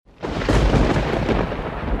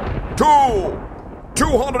to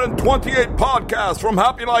 228 podcasts from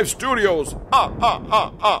Happy Life Studios. I'm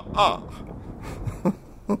gonna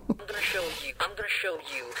show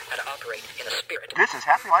you how to operate in a spirit. This is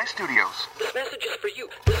Happy Life Studios. This message is for you.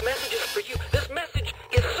 This message is for you. This message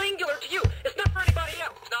is singular to you. It's not for anybody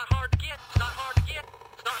else. It's not hard to get. It's not hard to get.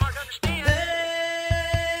 It's not hard to understand.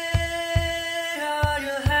 Hey, are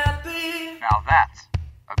you happy? Now that's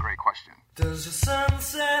a great question. Does your sun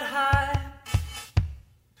set high?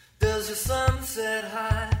 Does your sun set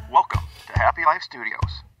high? Welcome to Happy Life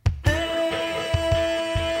Studios. Hey,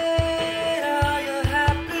 are you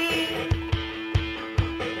happy?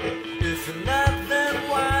 If you're not, then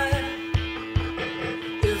why?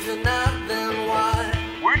 If you're not, then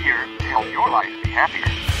why? We're here to help your life be happier.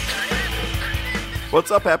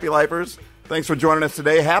 What's up, Happy Lifers? Thanks for joining us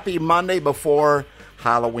today. Happy Monday before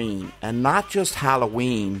Halloween. And not just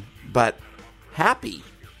Halloween, but happy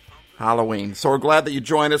Halloween. So we're glad that you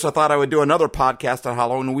joined us. I thought I would do another podcast on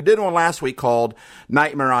Halloween. We did one last week called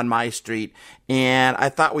Nightmare on My Street, and I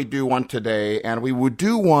thought we'd do one today, and we would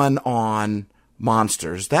do one on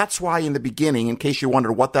monsters. That's why in the beginning, in case you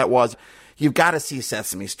wondered what that was, you've got to see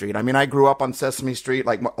Sesame Street. I mean, I grew up on Sesame Street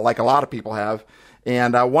like a lot of people have,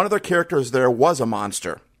 and one of their characters there was a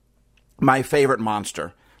monster. My favorite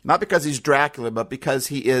monster. Not because he's Dracula, but because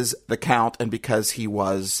he is the Count and because he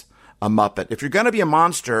was a Muppet. If you're going to be a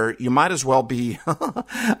monster, you might as well be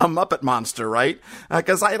a Muppet monster, right?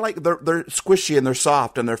 Because I like they're squishy and they're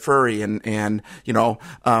soft and they're furry and you know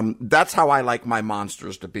that's how I like my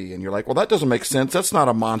monsters to be. And you're like, well, that doesn't make sense. That's not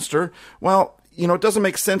a monster. Well, you know, it doesn't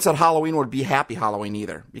make sense that Halloween would be Happy Halloween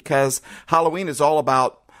either, because Halloween is all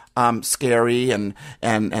about scary and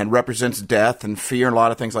represents death and fear and a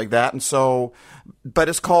lot of things like that. And so, but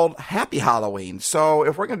it's called Happy Halloween. So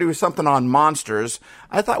if we're going to do something on monsters,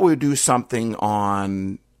 I thought we would do something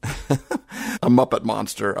on a Muppet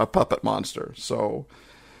monster, a puppet monster. So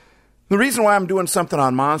the reason why I'm doing something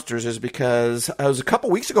on monsters is because it was a couple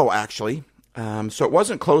weeks ago, actually. So it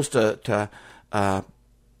wasn't close to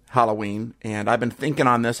Halloween, and I've been thinking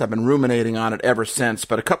on this. I've been ruminating on it ever since.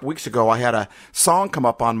 But a couple weeks ago, I had a song come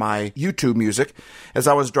up on my YouTube music as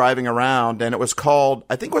I was driving around, and it was called,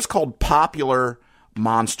 I think it was called Popular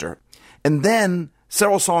Monster. And then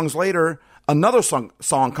several songs later, another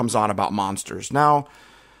song comes on about monsters. Now,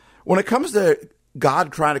 when it comes to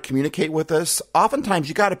God trying to communicate with us, oftentimes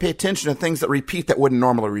you got to pay attention to things that repeat that wouldn't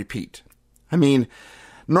normally repeat. I mean,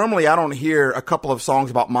 normally, I don't hear a couple of songs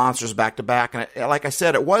about monsters back to back. And like I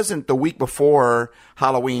said, it wasn't the week before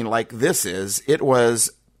Halloween like this is. It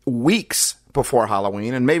was weeks before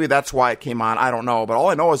Halloween. And maybe that's why it came on. I don't know. But all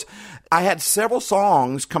I know is I had several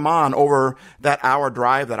songs come on over that hour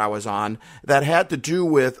drive that I was on that had to do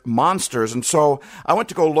with monsters. And so I went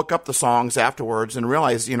to go look up the songs afterwards and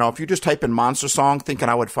realized, you know, if you just type in monster song, thinking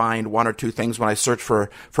I would find one or two things when I search for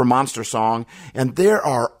monster song. And there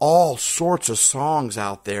are all sorts of songs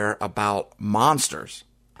out there about monsters.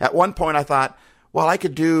 At one point I thought, well, I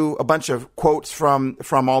could do a bunch of quotes from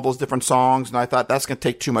all those different songs. And I thought that's going to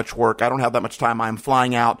take too much work. I don't have that much time. I'm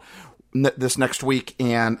flying out this next week,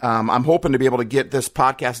 and I'm hoping to be able to get this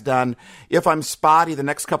podcast done. If I'm spotty the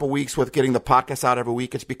next couple weeks with getting the podcast out every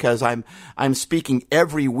week, it's because I'm speaking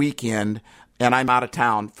every weekend, and I'm out of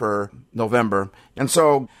town for November. And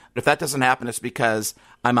so if that doesn't happen, it's because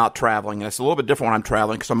I'm out traveling. And it's a little bit different when I'm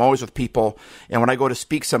traveling because I'm always with people. And when I go to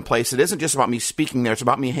speak someplace, it isn't just about me speaking there. It's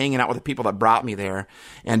about me hanging out with the people that brought me there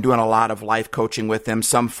and doing a lot of life coaching with them,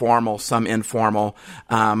 some formal, some informal.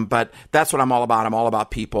 But that's what I'm all about. I'm all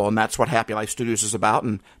about people. And that's what Happy Life Studios is about.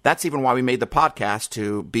 And that's even why we made the podcast,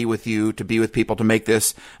 to be with you, to be with people, to make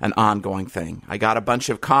this an ongoing thing. I got a bunch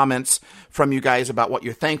of comments from you guys about what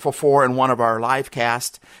you're thankful for in one of our live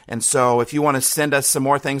casts. And so if you want to send us some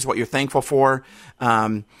more things, what you're thankful for,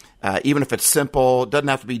 even if it's simple, it doesn't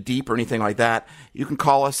have to be deep or anything like that, you can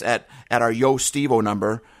call us at our Yo Stevo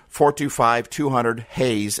number,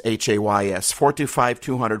 425-200-HAYS, H-A-Y-S,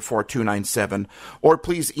 425-200-4297. Or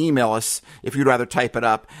please email us, if you'd rather type it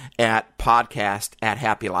up, at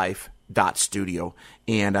podcast@happylife.studio.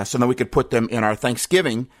 And so then we could put them in our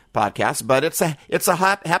Thanksgiving podcast. But it's a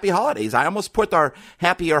happy holidays. I almost put our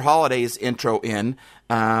happier holidays intro in.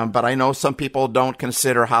 But I know some people don't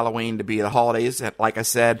consider Halloween to be the holidays, like I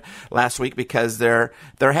said last week, because they're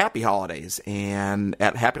happy holidays. And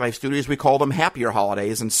at Happy Life Studios, we call them happier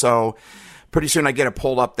holidays. And so pretty soon I get to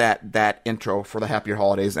pull up that intro for the happier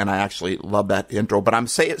holidays, and I actually love that intro. But I'm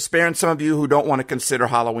sparing some of you who don't want to consider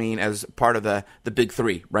Halloween as part of the big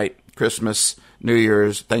three, right? Christmas, New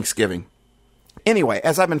Year's, Thanksgiving. Anyway,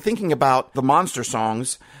 as I've been thinking about the monster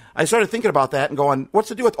songs, I started thinking about that and going, what's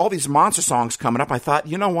to do with all these monster songs coming up? I thought,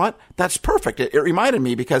 you know what? That's perfect. It reminded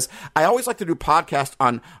me because I always like to do podcasts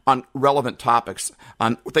on relevant topics,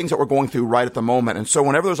 on things that we're going through right at the moment. And so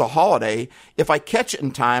whenever there's a holiday, if I catch it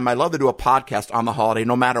in time, I love to do a podcast on the holiday,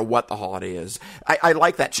 no matter what the holiday is. I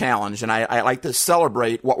like that challenge, and I like to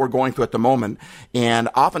celebrate what we're going through at the moment. And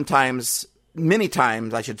oftentimes, many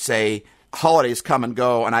times, I should say, holidays come and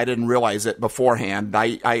go, and I didn't realize it beforehand.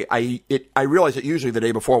 I realize it usually the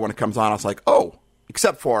day before when it comes on. I was like, oh,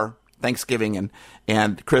 except for Thanksgiving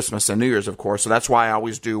and Christmas and New Year's, of course. So that's why I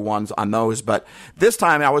always do ones on those. But this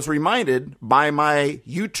time I was reminded by my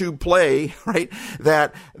YouTube play, right,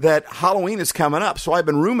 that Halloween is coming up. So I've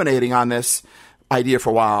been ruminating on this idea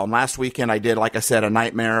for a while. And last weekend I did, like I said, A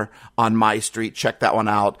Nightmare on My Street. Check that one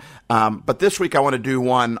out. But this week I want to do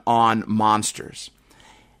one on monsters.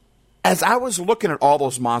 As I was looking at all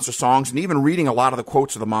those monster songs and even reading a lot of the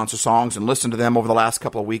quotes of the monster songs and listening to them over the last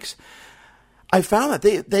couple of weeks, I found that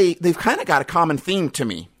they've kind of got a common theme to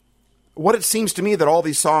me. What it seems to me that all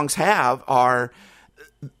these songs have are,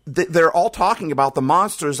 they're all talking about the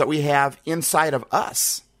monsters that we have inside of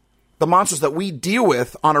us, the monsters that we deal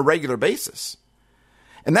with on a regular basis.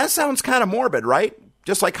 And that sounds kind of morbid, right?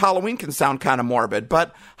 Just like Halloween can sound kind of morbid,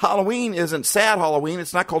 but Halloween isn't sad Halloween.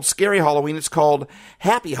 It's not called scary Halloween. It's called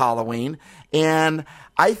happy Halloween. And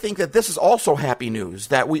I think that this is also happy news,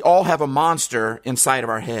 that we all have a monster inside of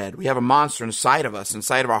our head. We have a monster inside of us,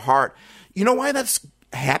 inside of our heart. You know why that's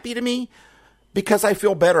happy to me? Because I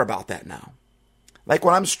feel better about that now. Like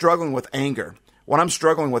when I'm struggling with anger, when I'm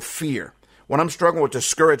struggling with fear, when I'm struggling with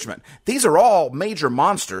discouragement, these are all major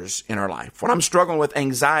monsters in our life. When I'm struggling with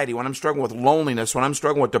anxiety, when I'm struggling with loneliness, when I'm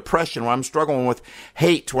struggling with depression, when I'm struggling with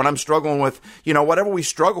hate, when I'm struggling with, whatever we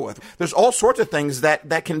struggle with, there's all sorts of things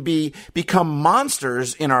that can become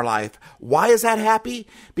monsters in our life. Why is that happy?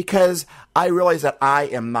 Because I realize that I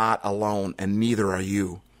am not alone, and neither are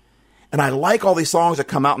you. And I like all these songs that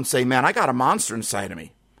come out and say, man, I got a monster inside of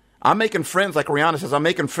me. I'm making friends, like Rihanna says, I'm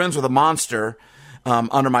making friends with a monster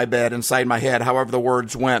under my bed, inside my head, however the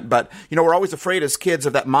words went. But, we're always afraid as kids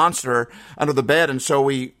of that monster under the bed, and so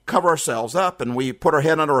we cover ourselves up, and we put our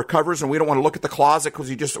head under our covers, and we don't want to look at the closet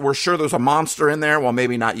because we're sure there's a monster in there. Well,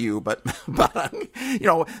 maybe not you, but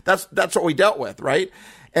that's what we dealt with, right?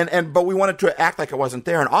 But we wanted to act like it wasn't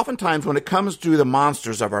there. And oftentimes when it comes to the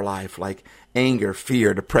monsters of our life, like anger,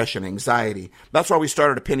 fear, depression, anxiety, that's why we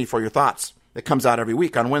started A Penny for Your Thoughts. It comes out every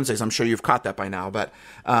week on Wednesdays. I'm sure you've caught that by now, but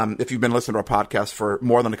if you've been listening to our podcast for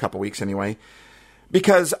more than a couple weeks anyway,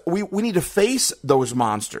 because we need to face those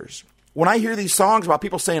monsters. When I hear these songs about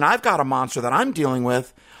people saying, I've got a monster that I'm dealing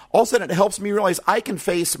with, all of a sudden it helps me realize I can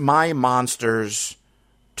face my monsters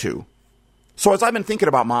too. So as I've been thinking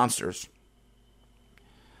about monsters,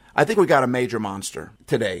 I think we got a major monster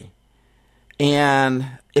today. And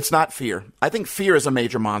it's not fear. I think fear is a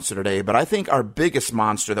major monster today, but I think our biggest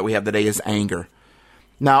monster that we have today is anger.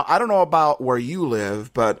 Now, I don't know about where you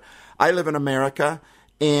live, but I live in America,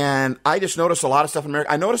 and I just noticed a lot of stuff in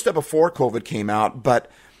America. I noticed it before COVID came out,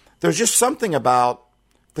 but there's just something about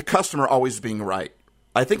the customer always being right.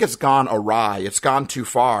 I think it's gone awry. It's gone too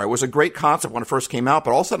far. It was a great concept when it first came out,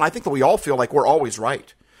 but all of a sudden I think that we all feel like we're always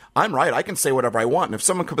right. I'm right. I can say whatever I want. And if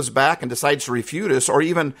someone comes back and decides to refute us or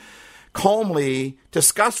even calmly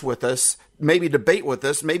discuss with us, maybe debate with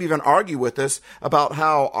us, maybe even argue with us about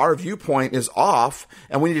how our viewpoint is off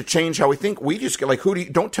and we need to change how we think, we just get like,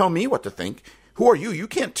 don't tell me what to think. Who are you? You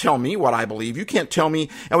can't tell me what I believe. You can't tell me.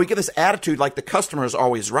 And we get this attitude like the customer is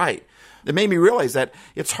always right. It made me realize that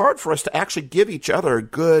it's hard for us to actually give each other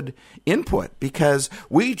good input because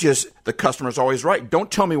the customer is always right.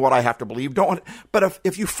 Don't tell me what I have to believe. But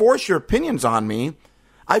if you force your opinions on me,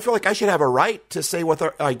 I feel like I should have a right to say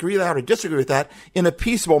whether I agree with that or disagree with that in a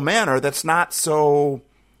peaceable manner that's not so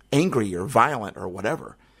angry or violent or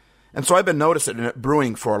whatever. And so I've been noticing it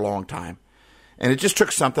brewing for a long time. And it just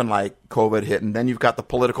took something like COVID hit, and then you've got the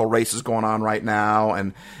political races going on right now.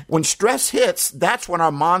 And when stress hits, that's when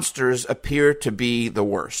our monsters appear to be the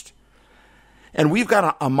worst. And we've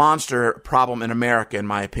got a monster problem in America, in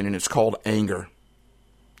my opinion. It's called anger.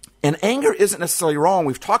 And anger isn't necessarily wrong.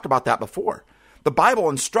 We've talked about that before. The Bible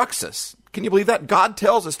instructs us. Can you believe that? God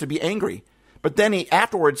tells us to be angry. But then he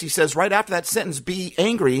says, right after that sentence, be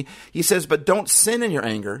angry, he says, but don't sin in your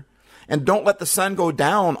anger, and don't let the sun go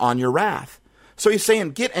down on your wrath. So he's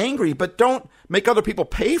saying, get angry, but don't make other people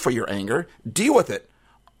pay for your anger. Deal with it.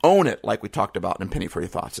 Own it, like we talked about in Penny for Your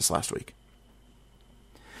Thoughts this last week.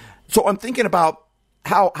 So I'm thinking about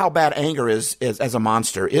how bad anger is as a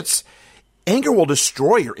monster. Anger will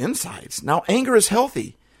destroy your insides. Now, anger is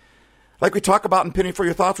healthy. Like we talk about in Penny for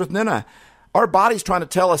Your Thoughts with Nina, Our body's trying to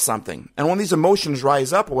tell us something. And when these emotions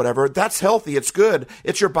rise up or whatever, that's healthy. It's good.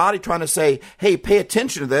 It's your body trying to say, hey, pay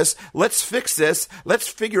attention to this. Let's fix this. Let's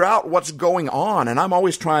figure out what's going on. And I'm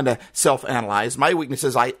always trying to self-analyze. My weakness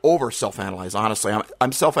is I over-self-analyze, honestly.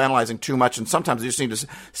 I'm self-analyzing too much. And sometimes I just need to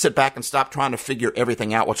sit back and stop trying to figure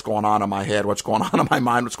everything out, what's going on in my head, what's going on in my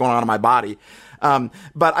mind, what's going on in my body.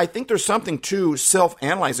 But I think there's something to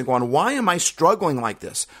self-analyzing, going, why am I struggling like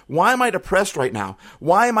this? Why am I depressed right now?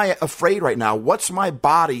 Why am I afraid right now? What's my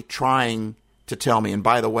body trying to tell me? And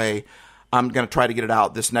by the way, I'm going to try to get it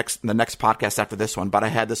out the next podcast after this one, but I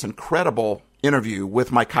had this incredible interview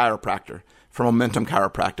with my chiropractor from Momentum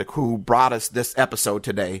Chiropractic, who brought us this episode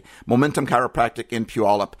today. Momentum Chiropractic in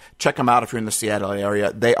Puyallup. Check them out if you're in the Seattle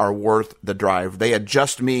area. They are worth the drive. They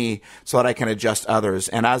adjust me so that I can adjust others.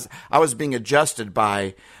 And as I was being adjusted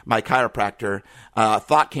by my chiropractor, a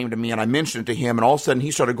thought came to me, and I mentioned it to him, and all of a sudden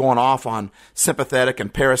he started going off on sympathetic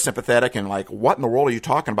and parasympathetic, and like, what in the world are you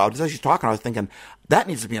talking about? As he's talking, I was thinking, that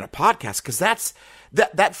needs to be in a podcast, because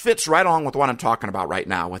that fits right along with what I'm talking about right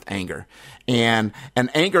now with anger. And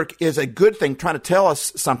anger is a good thing, trying to tell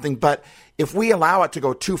us something, but if we allow it to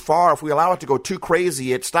go too far, if we allow it to go too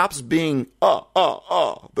crazy, it stops being,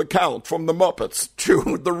 the Count from the Muppets,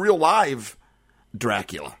 to the real live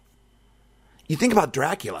Dracula. You think about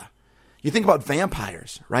Dracula. You think about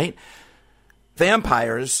vampires, right?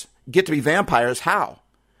 Vampires get to be vampires how?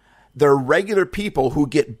 They're regular people who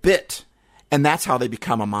get bit, and that's how they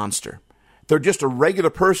become a monster. They're just a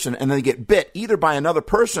regular person, and they get bit either by another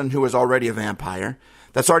person who is already a vampire,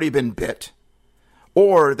 that's already been bit,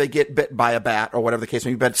 or they get bit by a bat or whatever the case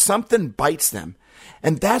may be, but something bites them.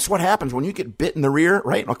 And that's what happens when you get bit in the rear,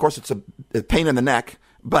 right? And of course, it's a pain in the neck,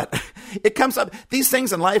 but it comes up. These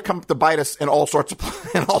things in life come to bite us in all sorts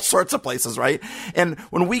of places, right? And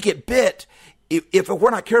when we get bit, if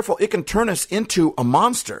we're not careful, it can turn us into a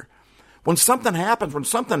monster. When something happens, when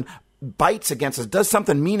something bites against us, does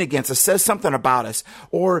something mean against us, says something about us,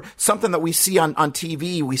 or something that we see on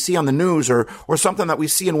TV, we see on the news, or something that we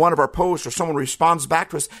see in one of our posts, or someone responds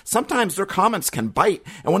back to us, sometimes their comments can bite.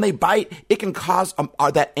 And when they bite, it can cause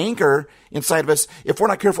that anger inside of us. If we're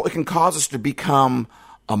not careful, it can cause us to become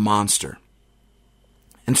a monster.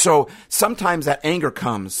 And so sometimes that anger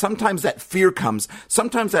comes, sometimes that fear comes,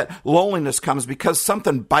 sometimes that loneliness comes because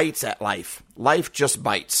something bites at life. Life just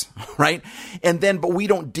bites, right? But we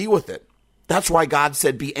don't deal with it. That's why God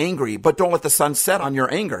said, be angry, but don't let the sun set on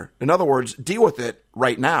your anger. In other words, deal with it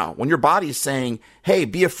right now. When your body is saying, hey,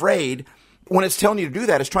 be afraid, when it's telling you to do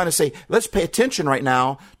that, it's trying to say, let's pay attention right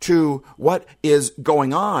now to what is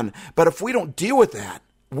going on. But if we don't deal with that,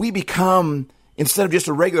 we become, instead of just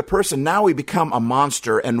a regular person, now we become a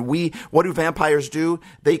monster. And what do vampires do?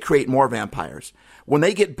 They create more vampires. When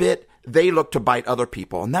they get bit, they look to bite other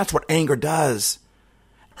people. And that's what anger does.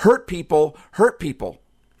 Hurt people hurt people.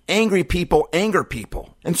 Angry people anger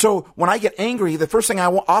people. And so when I get angry, the first thing I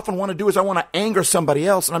often want to do is I want to anger somebody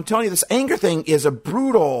else. And I'm telling you, this anger thing is a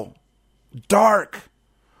brutal, dark,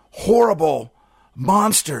 horrible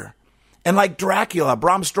monster. And like Dracula,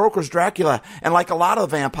 Bram Stoker's Dracula, and like a lot of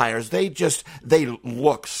the vampires, they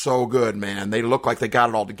look so good, man. They look like they got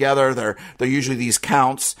it all together. They're usually these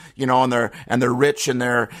counts, and they're rich, and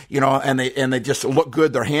they're, and they just look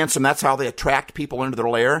good. They're handsome. That's how they attract people into their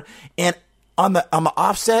lair. And on the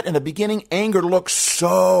offset in the beginning, anger looks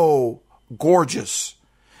so gorgeous.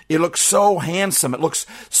 It looks so handsome. It looks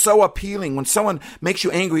so appealing. When someone makes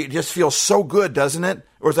you angry, it just feels so good, doesn't it?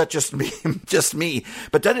 Or is that just me? Just me?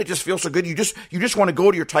 But doesn't it just feel so good? You just want to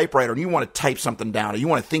go to your typewriter and you want to type something down, or you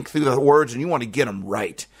want to think through the words and you want to get them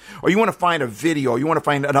right, or you want to find a video, or you want to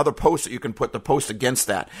find another post that you can put the post against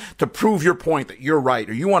that to prove your point that you're right,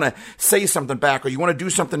 or you want to say something back, or you want to do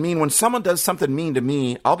something mean. When someone does something mean to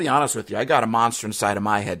me, I'll be honest with you, I got a monster inside of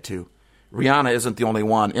my head too. Rihanna isn't the only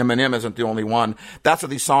one. Eminem isn't the only one. That's what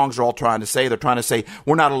these songs are all trying to say. They're trying to say,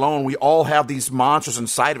 we're not alone. We all have these monsters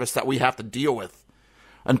inside of us that we have to deal with.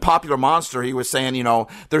 And Popular Monster, he was saying,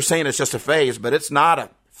 they're saying it's just a phase, but it's not a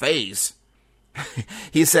phase.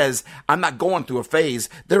 He says, I'm not going through a phase.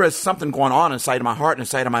 There is something going on inside of my heart and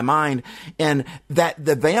inside of my mind. And that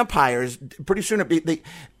the vampires, pretty soon,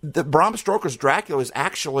 the Bram Stoker's Dracula is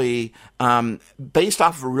actually based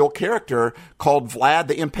off of a real character called Vlad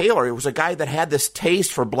the Impaler. It was a guy that had this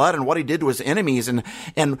taste for blood and what he did to his enemies.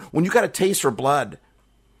 And when you got a taste for blood,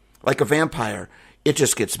 like a vampire, it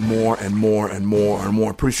just gets more and more and more and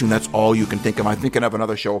more. Pretty soon, that's all you can think of. I'm thinking of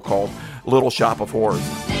another show called Little Shop of Horrors.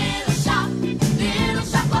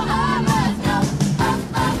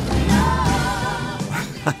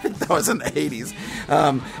 I was in the 80s.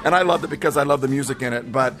 And I loved it because I love the music in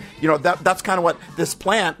it. But, that's kind of what this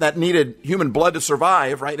plant that needed human blood to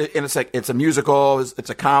survive, right? And it's like, it's a musical, it's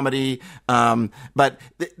a comedy. But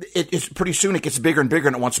it's pretty soon it gets bigger and bigger,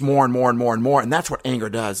 and it wants more and more and more and more. And that's what anger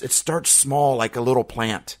does. It starts small like a little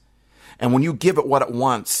plant. And when you give it what it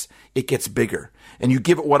wants, it gets bigger. And you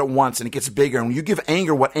give it what it wants, and it gets bigger. And when you give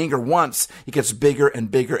anger what anger wants, it gets bigger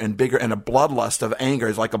and bigger and bigger. And a bloodlust of anger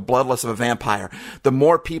is like a bloodlust of a vampire. The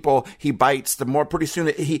more people he bites, the more pretty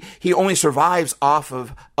soon he only survives off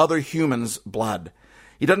of other humans' blood.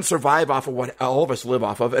 He doesn't survive off of what all of us live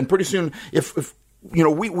off of. And pretty soon, if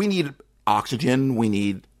we need oxygen, we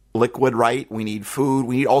need liquid, right? We need food.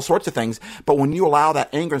 We need all sorts of things. But when you allow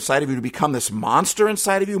that anger inside of you to become this monster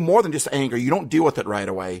inside of you, more than just anger, you don't deal with it right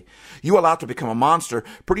away. You allow it to become a monster.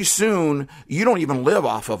 Pretty soon, you don't even live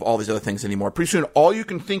off of all these other things anymore. Pretty soon, all you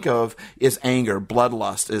can think of is anger,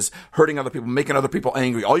 bloodlust, is hurting other people, making other people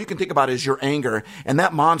angry. All you can think about is your anger. And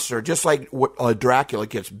that monster, just like Dracula,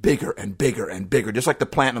 gets bigger and bigger and bigger, just like the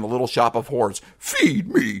plant in the Little Shop of Horrors.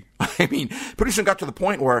 Feed me. I mean, pretty soon got to the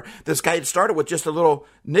point where this guy had started with just a little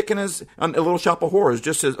nick in a Little Shop of Horrors,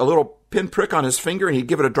 just a little pinprick on his finger, and he'd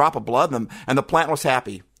give it a drop of blood, and the plant was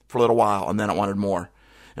happy for a little while, and then it wanted more.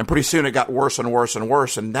 And pretty soon it got worse and worse and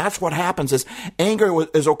worse. And that's what happens is anger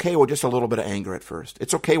is okay with just a little bit of anger at first.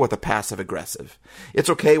 It's okay with a passive aggressive. It's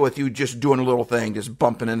okay with you just doing a little thing, just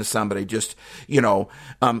bumping into somebody, just,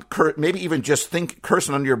 maybe even just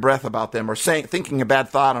cursing under your breath about them, or thinking a bad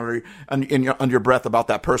thought under your breath about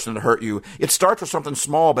that person that hurt you. It starts with something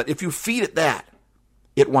small, but if you feed it that,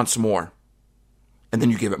 it wants more. And then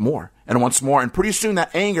you give it more and it wants more. And pretty soon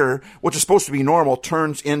that anger, which is supposed to be normal,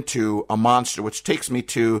 turns into a monster, which takes me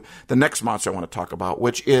to the next monster I want to talk about,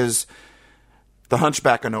 which is the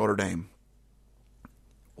Hunchback of Notre Dame.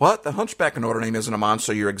 What? The Hunchback of Notre Dame isn't a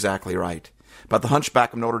monster. You're exactly right. But the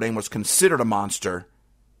Hunchback of Notre Dame was considered a monster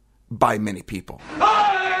by many people.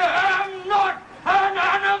 I am not an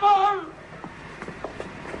animal.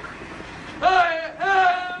 I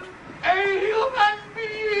am a human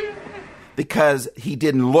being. Because he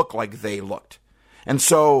didn't look like they looked. And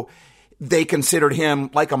so they considered him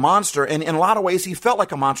like a monster. And in a lot of ways, he felt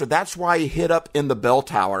like a monster. That's why he hid up in the bell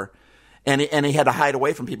tower. And he had to hide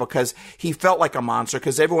away from people because he felt like a monster,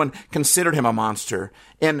 because everyone considered him a monster.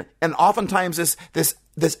 And oftentimes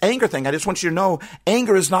this anger thing, I just want you to know,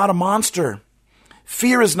 anger is not a monster.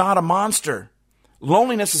 Fear is not a monster.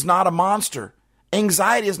 Loneliness is not a monster.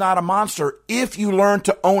 Anxiety is not a monster if you learn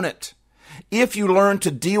to own it. If you learn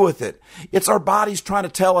to deal with it. It's our bodies trying to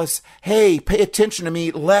tell us, hey, pay attention to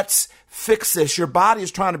me. Let's fix this. Your body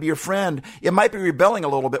is trying to be your friend. It might be rebelling a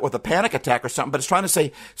little bit with a panic attack or something, but it's trying to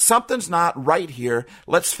say, something's not right here.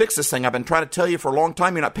 Let's fix this thing. I've been trying to tell you for a long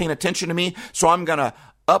time, you're not paying attention to me, so I'm going to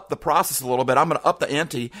up the process a little bit. I'm going to up the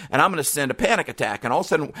ante, and I'm going to send a panic attack. And all of a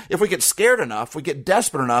sudden, if we get scared enough, we get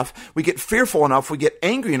desperate enough, we get fearful enough, we get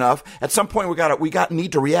angry enough, at some point we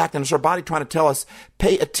need to react. And it's our body trying to tell us,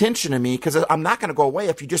 pay attention to me, because I'm not going to go away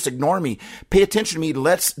if you just ignore me. Pay attention to me.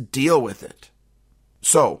 Let's deal with it.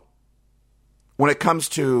 So, when it comes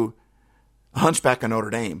to Hunchback of Notre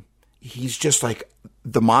Dame, he's just like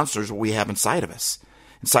the monsters we have inside of us,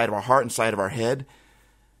 inside of our heart, inside of our head.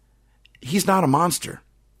 He's not a monster.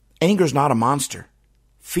 Anger's not a monster.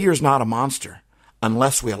 Fear's not a monster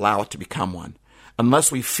unless we allow it to become one.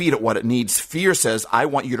 Unless we feed it what it needs. Fear says, I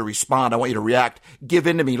want you to respond. I want you to react. Give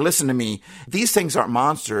in to me. Listen to me. These things aren't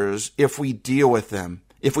monsters if we deal with them,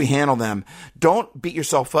 if we handle them. Don't beat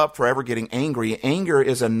yourself up for ever getting angry. Anger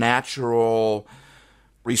is a natural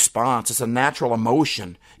response. It's a natural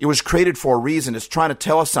emotion. It was created for a reason. It's trying to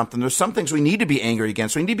tell us something. There's some things we need to be angry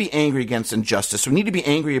against. We need to be angry against injustice. We need to be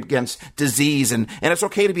angry against disease. And it's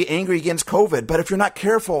okay to be angry against COVID. But if you're not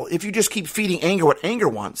careful, if you just keep feeding anger what anger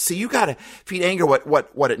wants, see, you got to feed anger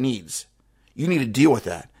what it needs. You need to deal with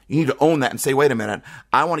that. You need to own that and say, wait a minute,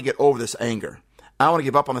 I want to get over this anger. I want to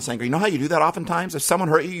give up on this anger. You know how you do that oftentimes? If someone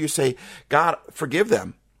hurt you, you say, God, forgive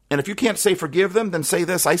them. And if you can't say forgive them, then say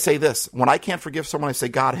this. I say this. When I can't forgive someone, I say,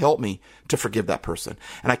 God, help me to forgive that person.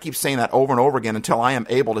 And I keep saying that over and over again until I am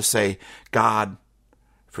able to say, God,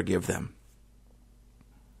 forgive them.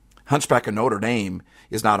 Hunchback of Notre Dame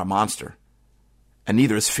is not a monster. And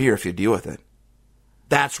neither is fear if you deal with it.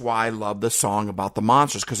 That's why I love the song about the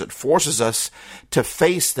monsters, because it forces us to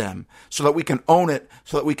face them so that we can own it,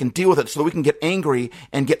 so that we can deal with it, so that we can get angry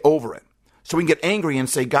and get over it. So we can get angry and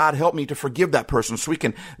say, God, help me to forgive that person. So we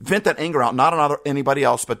can vent that anger out, not on anybody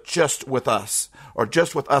else, but just with us, or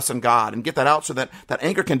just with us and God, and get that out so that that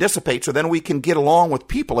anger can dissipate. So then we can get along with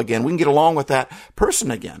people again. We can get along with that person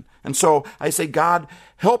again. And so I say, God,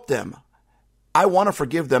 help them. I want to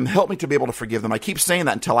forgive them. Help me to be able to forgive them. I keep saying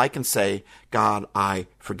that until I can say, God, I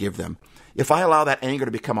forgive them. If I allow that anger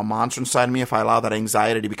to become a monster inside of me, if I allow that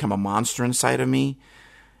anxiety to become a monster inside of me,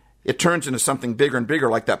 it turns into something bigger and bigger,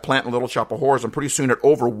 like that plant in Little Shop of Horrors, and pretty soon it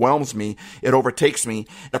overwhelms me. It overtakes me.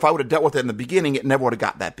 If I would have dealt with it in the beginning, it never would have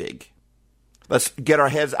got that big. Let's get our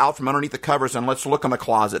heads out from underneath the covers and let's look in the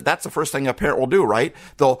closet. That's the first thing a parent will do, right?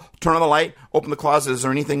 They'll turn on the light, open the closet. Is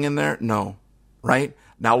there anything in there? No. Right?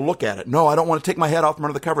 Now look at it. No, I don't want to take my head off from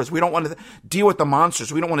under the covers. We don't want to deal with the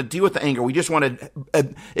monsters. We don't want to deal with the anger. We just want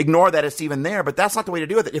to ignore that it's even there. But that's not the way to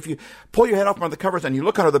do it. If you pull your head off from under the covers and you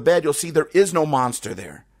look under the bed, you'll see there is no monster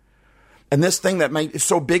there. And this thing that is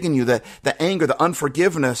so big in you, the anger, the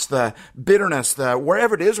unforgiveness, the bitterness, the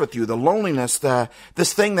wherever it is with you, the loneliness,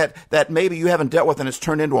 this thing that maybe you haven't dealt with and it's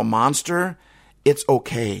turned into a monster, it's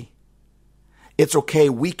okay. It's okay.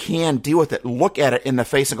 We can deal with it. Look at it in the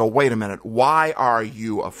face and go, wait a minute. Why are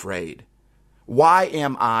you afraid? Why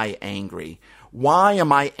am I angry? Why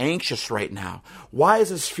am I anxious right now? Why is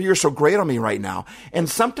this fear so great on me right now? And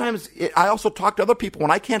sometimes I also talk to other people. When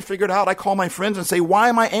I can't figure it out, I call my friends and say, why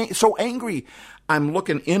am I so angry? I'm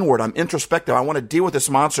looking inward. I'm introspective. I want to deal with this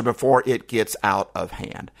monster before it gets out of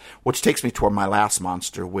hand. Which takes me toward my last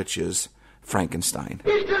monster, which is Frankenstein.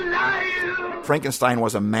 Frankenstein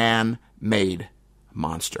was a man-made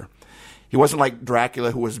monster. He wasn't like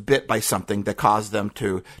Dracula, who was bit by something that caused them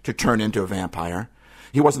to turn into a vampire.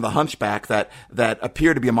 He wasn't the hunchback that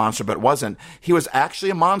appeared to be a monster but wasn't. He was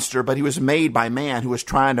actually a monster, but he was made by man who was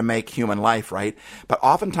trying to make human life, right? But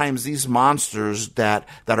oftentimes these monsters that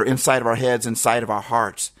are inside of our heads, inside of our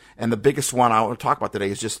hearts, and the biggest one I want to talk about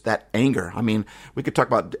today is just that anger. I mean, we could talk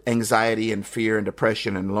about anxiety and fear and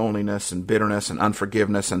depression and loneliness and bitterness and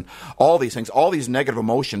unforgiveness and all these things, all these negative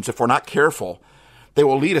emotions. If we're not careful, they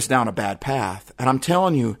will lead us down a bad path. And I'm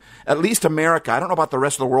telling you, at least America, I don't know about the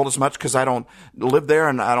rest of the world as much because I don't live there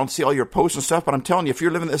and I don't see all your posts and stuff, but I'm telling you, if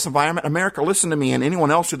you're living in this environment, America, listen to me and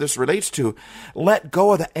anyone else who this relates to, let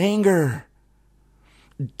go of the anger.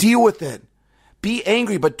 Deal with it. Be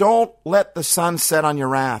angry, but don't let the sun set on your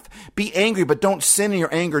wrath. Be angry, but don't sin in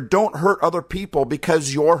your anger. Don't hurt other people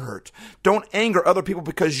because you're hurt. Don't anger other people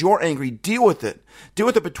because you're angry. Deal with it. Deal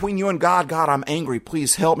with it between you and God. God, I'm angry.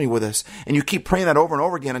 Please help me with this. And you keep praying that over and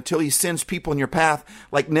over again until he sends people in your path,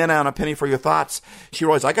 like Nina on A Penny for Your Thoughts. She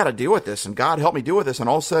realized, I got to deal with this, and God help me deal with this. And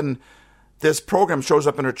all of a sudden, this program shows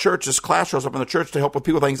up in her church, this class shows up in the church to help with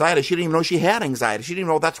people with anxiety. She didn't even know she had anxiety. She didn't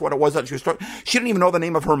even know that's what it was that she was struggling. She didn't even know the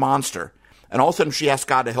name of her monster. And all of a sudden, she asked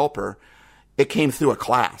God to help her. It came through a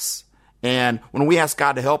class. And when we ask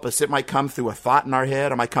God to help us, it might come through a thought in our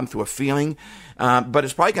head. It might come through a feeling. But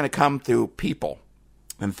it's probably going to come through people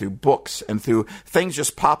and through books and through things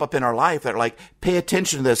just pop up in our life that are like, pay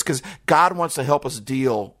attention to this because God wants to help us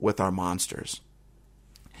deal with our monsters.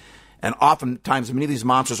 And oftentimes, many of these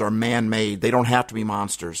monsters are man-made. They don't have to be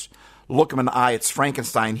monsters. Look him in the eye. It's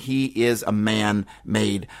Frankenstein. He is a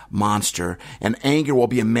man-made monster. And anger will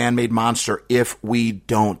be a man-made monster if we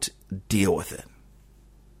don't deal with it.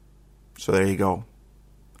 So there you go.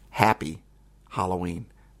 Happy Halloween.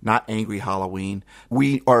 Not angry Halloween.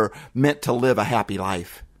 We are meant to live a happy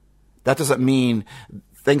life. That doesn't mean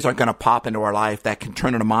things aren't going to pop into our life that can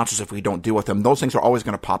turn into monsters if we don't deal with them. Those things are always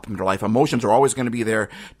going to pop into our life. Emotions are always going to be there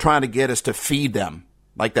trying to get us to feed them.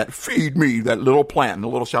 Like that feed me, that little plant in the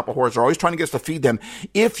Little Shop of Horrors are always trying to get us to feed them.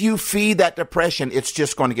 If you feed that depression, it's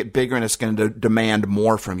just going to get bigger and it's going to demand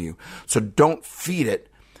more from you. So don't feed it,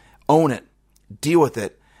 own it, deal with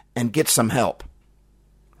it, and get some help,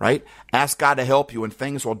 right? Ask God to help you and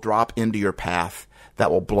things will drop into your path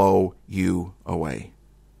that will blow you away.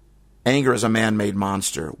 Anger is a man-made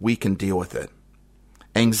monster. We can deal with it.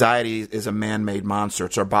 Anxiety is a man-made monster.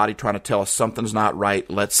 It's our body trying to tell us something's not right.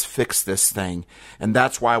 Let's fix this thing. And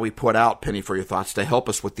that's why we put out Penny for Your Thoughts, to help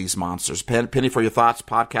us with these monsters. Penny for Your Thoughts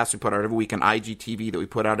podcast we put out every week, and IGTV that we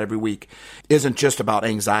put out every week isn't just about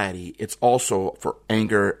anxiety. It's also for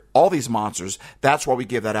anger. All these monsters, that's why we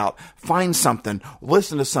give that out. Find something,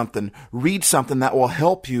 listen to something, read something that will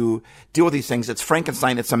help you deal with these things. It's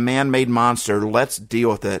Frankenstein. It's a man-made monster. Let's deal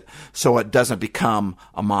with it so it doesn't become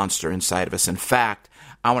a monster inside of us. In fact,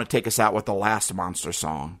 I want to take us out with the last monster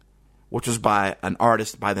song, which was by an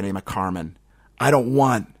artist by the name of Carmen. I don't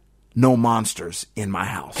want no monsters in my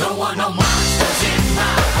house. Don't want no monsters in my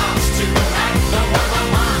house tonight. Don't want no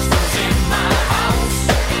monsters in my house.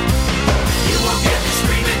 You won't get me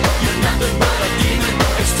screaming. You're nothing but a demon.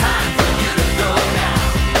 It's time for you to go now.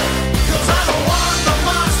 'Cause I don't want no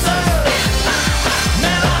monsters in my house.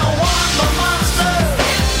 Man, I don't want no monsters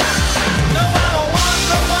in my house. No, I don't want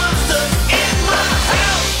no monsters in my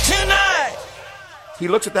house tonight. He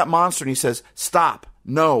looks at that monster and he says, stop.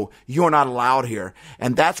 No, you're not allowed here.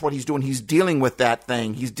 And that's what he's doing. He's dealing with that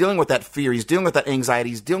thing. He's dealing with that fear. He's dealing with that anxiety.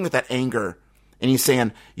 He's dealing with that anger. And he's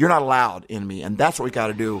saying, you're not allowed in me. And that's what we got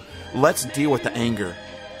to do. Let's deal with the anger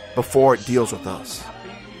before it deals with us.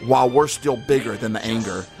 While we're still bigger than the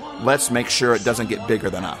anger, let's make sure it doesn't get bigger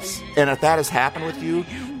than us. And if that has happened with you,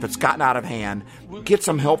 if it's gotten out of hand, get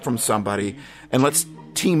some help from somebody, and let's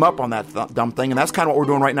team up on that dumb thing. And that's kind of what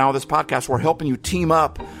we're doing right now with this podcast. We're helping you team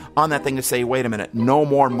up on that thing to say, wait a minute, no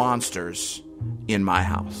more monsters in my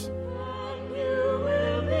house.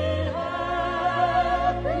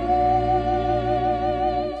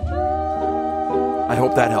 I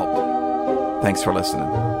hope that helped. Thanks for listening.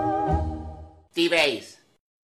 Steve Ace.